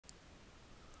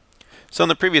So in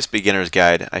the previous beginner's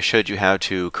guide, I showed you how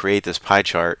to create this pie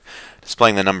chart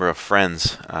displaying the number of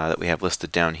friends that we have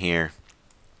listed down here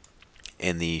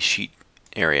in the sheet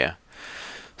area.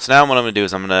 So now what I'm going to do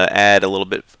is I'm going to add a little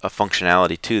bit of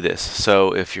functionality to this.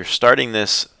 So if you're starting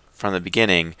this from the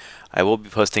beginning, I will be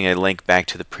posting a link back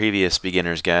to the previous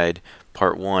beginner's guide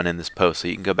part 1 in this post, so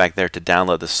you can go back there to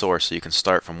download the source so you can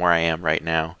start from where I am right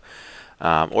now.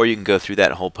 Or you can go through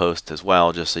that whole post as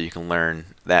well just so you can learn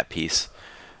that piece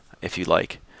if you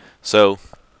like. So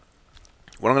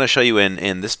what I'm going to show you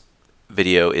in this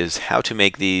video is how to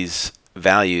make these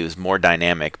values more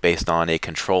dynamic based on a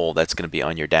control that's going to be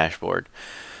on your dashboard.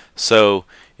 So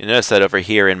you notice that over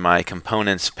here in my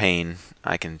components pane,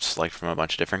 I can select from a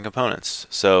bunch of different components.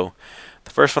 So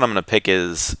the first one I'm going to pick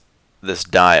is this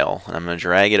dial, and I'm going to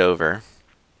drag it over,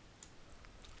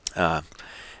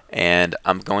 and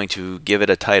I'm going to give it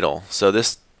a title. So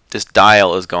this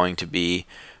dial is going to be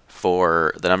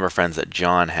for the number of friends that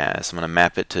John has. I'm going to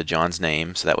map it to John's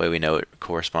name, so that way we know it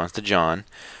corresponds to John.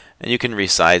 And you can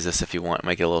resize this if you want,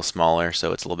 make it a little smaller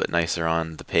so it's a little bit nicer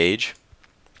on the page.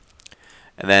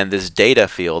 And then this data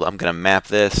field, I'm going to map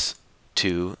this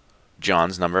to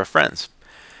John's number of friends.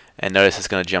 And notice it's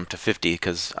going to jump to 50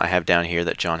 because I have down here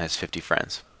that John has 50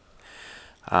 friends.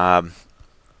 Now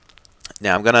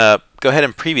I'm going to go ahead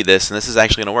and preview this, and this is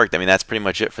actually going to work. I mean, that's pretty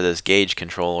much it for this gauge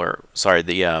control, or sorry,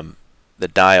 the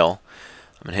dial.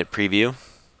 I'm going to hit preview.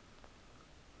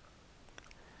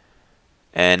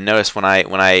 And notice when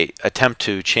I attempt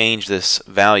to change this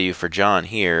value for John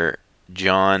here,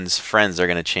 John's friends are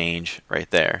going to change right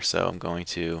there. So I'm going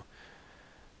to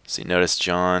see, notice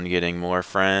John getting more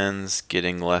friends,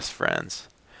 getting less friends.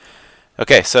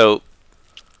 Okay, so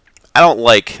I don't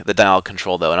like the dial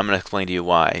control though, and I'm going to explain to you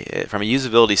why. From a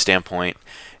usability standpoint,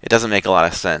 it doesn't make a lot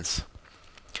of sense.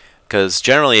 Because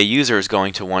generally a user is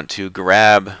going to want to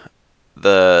grab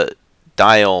the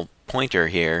dial pointer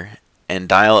here and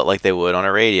dial it like they would on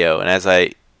a radio. And as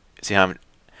I see how I'm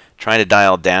trying to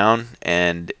dial down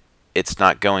and it's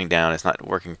not going down, it's not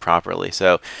working properly.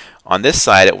 So on this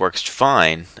side it works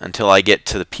fine until I get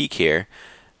to the peak here.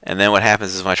 And then what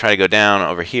happens is when I try to go down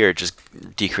over here, it just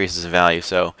decreases in value.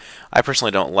 So I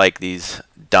personally don't like these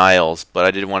dials, but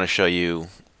I did want to show you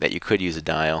that you could use a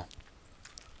dial.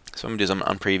 So what I'm going to do is I'm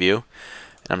on preview,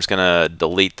 and I'm just going to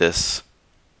delete this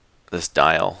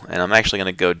dial, and I'm actually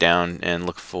going to go down and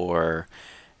look for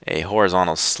a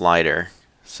horizontal slider.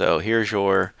 So here's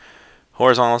your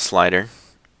horizontal slider,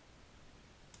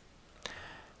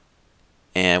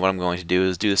 and what I'm going to do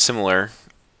is do similar,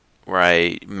 where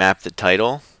I map the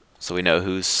title so we know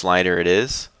whose slider it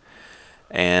is,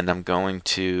 and I'm going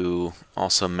to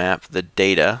also map the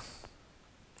data.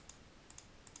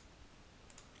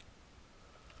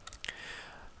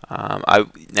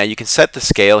 Now you can set the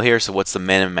scale here, so what's the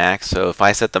min and max. So if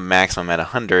I set the maximum at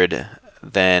 100,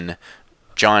 then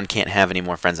John can't have any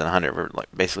more friends than 100. We're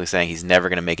basically saying he's never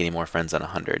going to make any more friends than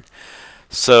 100.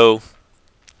 So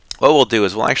what we'll do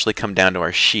is we'll actually come down to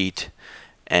our sheet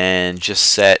and just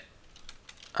set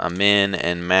a min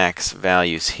and max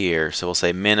values here. So we'll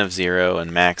say min of 0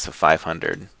 and max of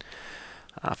 500.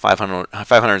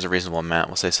 500 is a reasonable amount.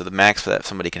 We'll say so the max that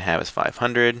somebody can have is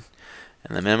 500.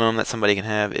 And the minimum that somebody can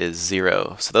have is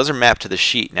 0. So those are mapped to the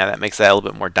sheet. Now that makes that a little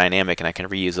bit more dynamic, and I can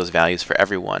reuse those values for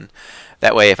everyone.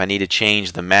 That way, if I need to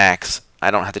change the max,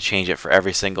 I don't have to change it for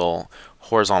every single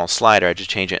horizontal slider. I just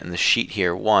change it in the sheet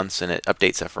here once, and it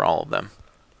updates it for all of them.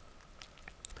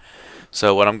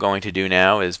 So what I'm going to do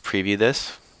now is preview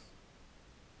this.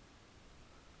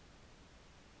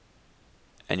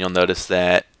 And you'll notice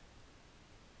that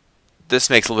this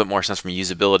makes a little bit more sense from a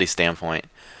usability standpoint.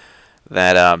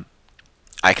 That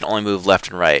I can only move left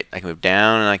and right. I can move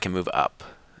down and I can move up.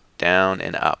 Down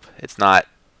and up. It's not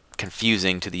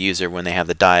confusing to the user when they have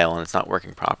the dial and it's not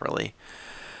working properly.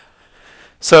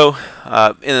 So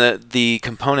in the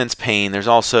components pane, there's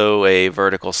also a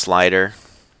vertical slider.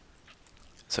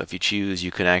 So if you choose, you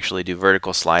can actually do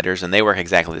vertical sliders, and they work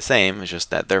exactly the same. It's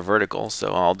just that they're vertical.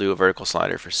 So I'll do a vertical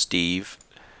slider for Steve.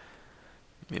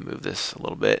 Let me move this a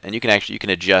little bit, and you can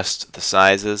adjust the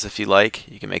sizes if you like.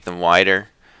 You can make them wider.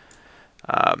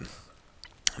 I'm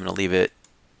going to leave it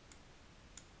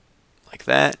like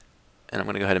that, and I'm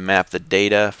going to go ahead and map the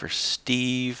data for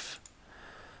Steve,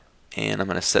 and I'm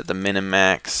going to set the min and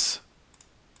max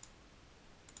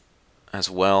as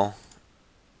well,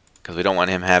 because we don't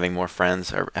want him having more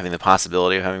friends, or having the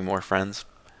possibility of having more friends.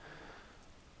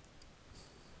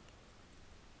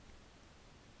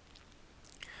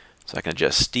 So I can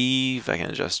adjust Steve, I can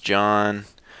adjust John.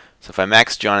 So if I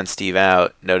max John and Steve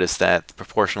out, notice that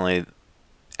proportionally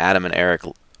Adam and Eric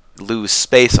lose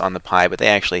space on the pie, but they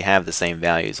actually have the same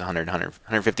values, 100, 100,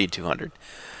 150, 200.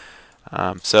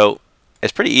 So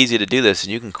it's pretty easy to do this,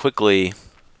 and you can quickly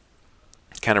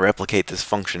kind of replicate this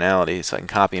functionality. So I can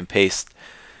copy and paste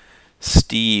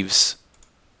Steve's,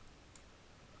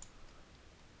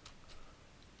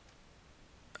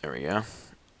 there we go,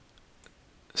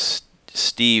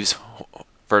 Steve's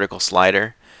vertical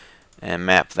slider, and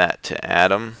map that to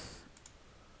Adam.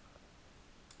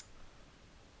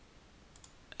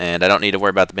 And I don't need to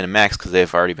worry about the min and max because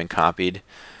they've already been copied.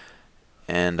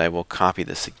 And I will copy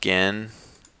this again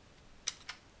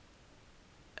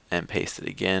and paste it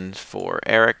again for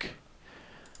Eric.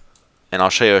 And I'll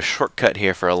show you a shortcut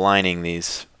here for aligning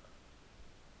these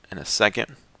in a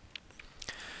second.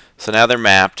 So now they're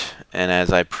mapped, and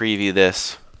as I preview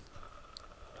this,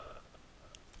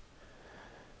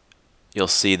 you'll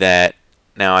see that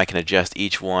now I can adjust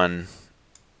each one,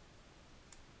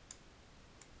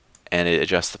 and it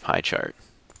adjusts the pie chart.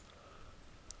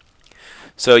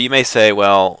 So you may say,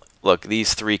 well, look,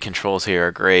 these three controls here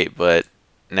are great, but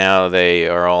now they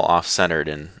are all off-centered,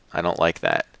 and I don't like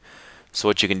that. So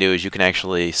what you can do is you can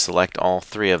actually select all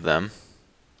three of them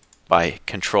by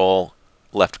control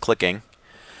left clicking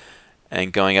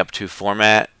and going up to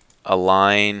Format,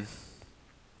 Align,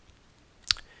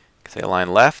 say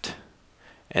Align Left,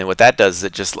 and what that does is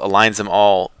it just aligns them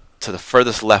all to the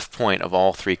furthest left point of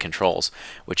all three controls,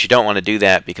 which you don't want to do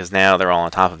that because now they're all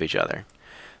on top of each other.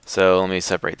 So let me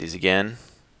separate these again,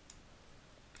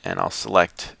 and I'll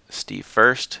select Steve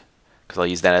first because I'll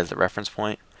use that as the reference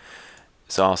point.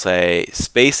 So I'll say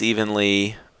space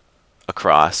evenly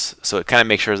across, so it kind of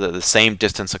makes sure that the same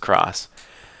distance across.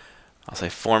 I'll say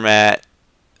format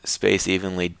space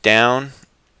evenly down,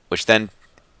 which then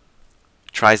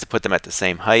tries to put them at the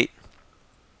same height.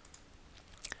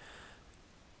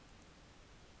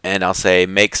 And I'll say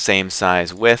make same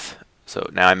size width. So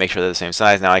now I make sure they're the same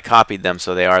size. Now I copied them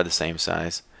so they are the same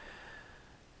size.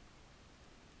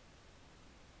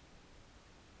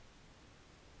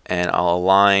 And I'll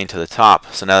align to the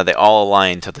top. So now that they all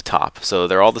align to the top. So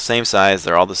they're all the same size,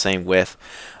 they're all the same width,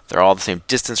 they're all the same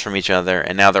distance from each other,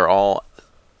 and now they're all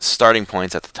starting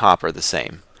points at the top are the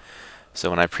same. So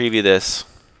when I preview this,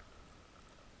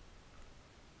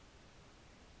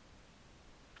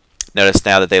 notice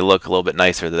now that they look a little bit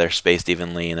nicer, that they're spaced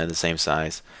evenly and they're the same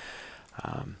size.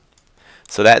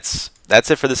 So that's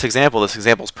it for this example. This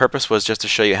example's purpose was just to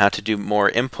show you how to do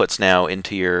more inputs now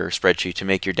into your spreadsheet to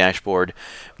make your dashboard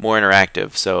more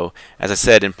interactive. So as I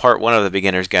said, in part 1 of the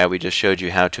beginner's guide, we just showed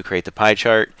you how to create the pie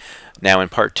chart. Now in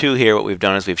part 2 here, what we've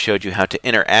done is we've showed you how to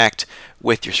interact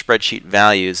with your spreadsheet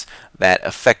values that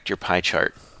affect your pie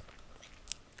chart.